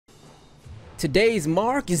Today's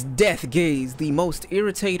mark is Deathgaze, the most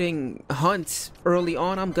irritating hunt early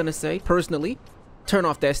on, I'm gonna say, personally. Turn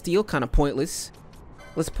off that steel, kind of pointless.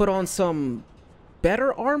 Let's put on some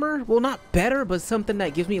better armor. Well, not better, but something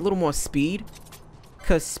that gives me a little more speed.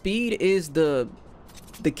 Because speed is the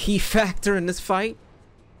key factor in this fight.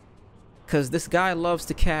 Because this guy loves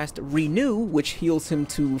to cast Renew, which heals him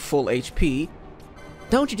to full HP.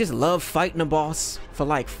 Don't you just love fighting a boss for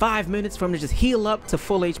like 5 minutes for him to just heal up to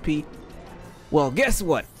full HP? Well, guess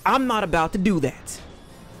what? I'm not about to do that.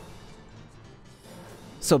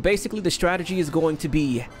 So basically the strategy is going to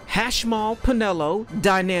be Hashmal, Penelo,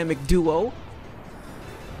 dynamic duo.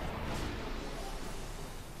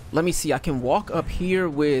 Let me see, I can walk up here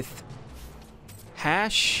with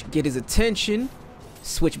Hash, get his attention,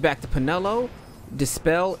 switch back to Penelo,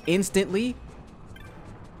 dispel instantly.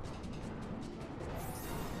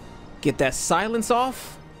 Get that silence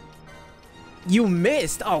off. You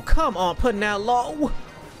missed. Oh, come on, Penelo.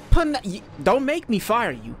 Don't make me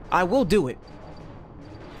fire you. I will do it.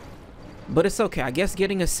 But it's okay. I guess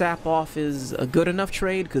getting a sap off is a good enough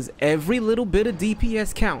trade because every little bit of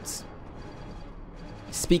DPS counts.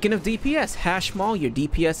 Speaking of DPS, Hashmal, your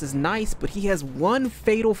DPS is nice, but he has one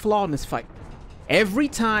fatal flaw in this fight. Every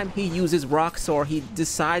time he uses Roxor, he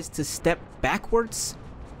decides to step backwards,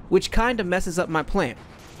 which kind of messes up my plan.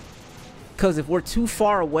 Because if we're too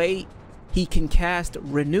far away, he can cast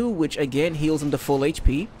Renew, which again heals him to full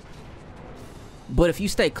HP. But if you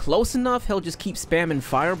stay close enough, he'll just keep spamming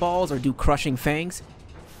fireballs or do Crushing Fangs.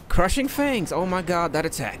 Crushing Fangs, oh my god, that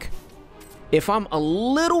attack. If I'm a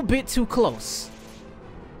little bit too close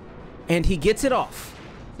and he gets it off,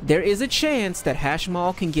 there is a chance that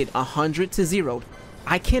Hashmal can get 100 to 0.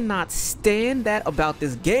 I cannot stand that about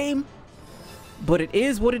this game, but it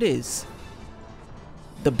is what it is.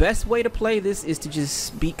 The best way to play this is to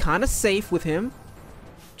just be kind of safe with him.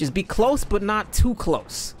 Just be close, but not too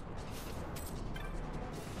close.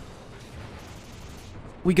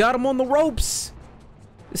 We got him on the ropes.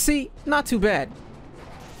 See, not too bad.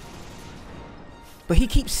 But he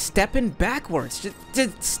keeps stepping backwards.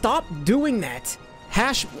 Just stop doing that.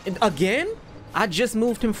 Hash, again? I just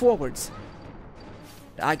moved him forwards.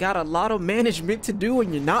 I got a lot of management to do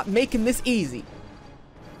and you're not making this easy.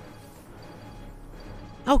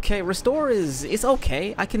 Okay, Restore it's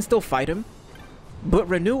okay. I can still fight him. But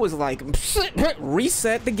Renew is like,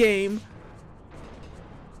 reset the game.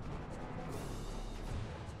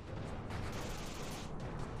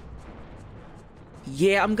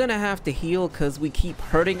 Yeah, I'm gonna have to heal because we keep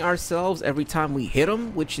hurting ourselves every time we hit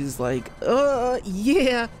him, which is like,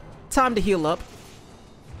 yeah. Time to heal up.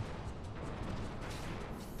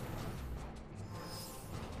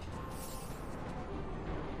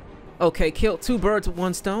 Okay, killed 2 birds with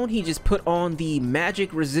 1 stone. He just put on the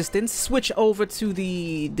magic resistance. Switch over to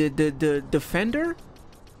the defender.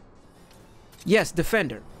 Yes,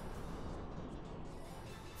 defender.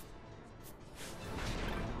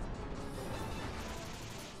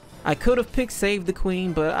 I could have picked Save the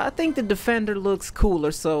Queen, but I think the defender looks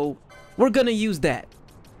cooler, so we're gonna use that.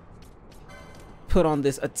 Put on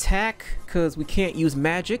this attack because we can't use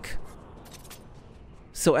magic.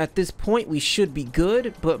 So at this point we should be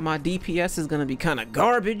good, but my DPS is gonna be kind of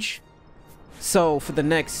garbage. So for the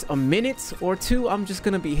next a minute or two, I'm just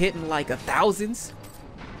gonna be hitting like 1000s.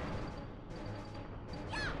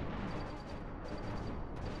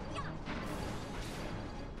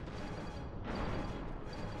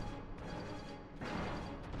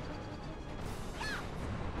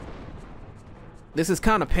 This is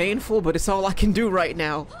kind of painful, but it's all I can do right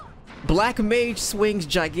now. Black Mage swings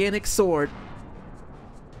gigantic sword.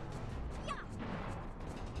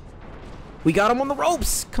 We got him on the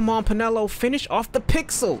ropes. Come on, Penelo, finish off the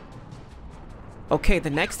pixel. Okay, the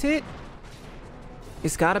next hit,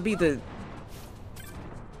 it's gotta be the...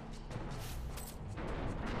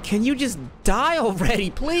 Can you just die already,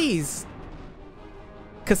 please?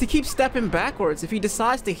 Because he keeps stepping backwards. If he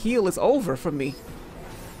decides to heal, it's over for me.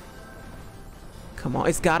 Come on,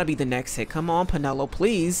 it's gotta be the next hit. Come on, Penelo,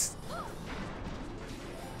 please.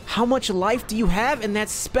 How much life do you have in that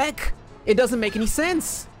spec? It doesn't make any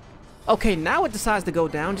sense. Okay, now it decides to go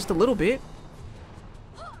down just a little bit.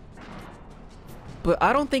 But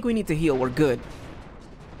I don't think we need to heal. We're good.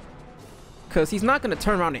 Because he's not going to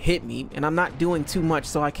turn around and hit me. And I'm not doing too much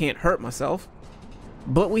so I can't hurt myself.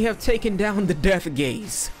 But we have taken down the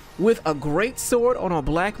Deathgaze with a great sword on a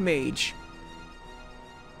black mage.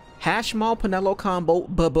 Hashmal Penelo combo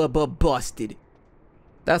busted.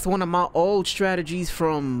 That's one of my old strategies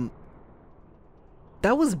from...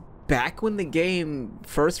 That was back when the game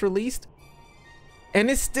first released, and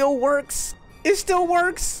it still works. It still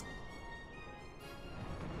works.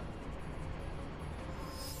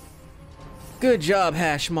 Good job,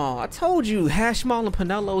 Hashmal. I told you, Hashmal and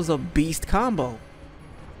Penelo's a beast combo.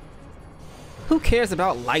 Who cares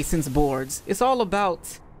about license boards? It's all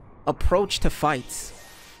about approach to fights.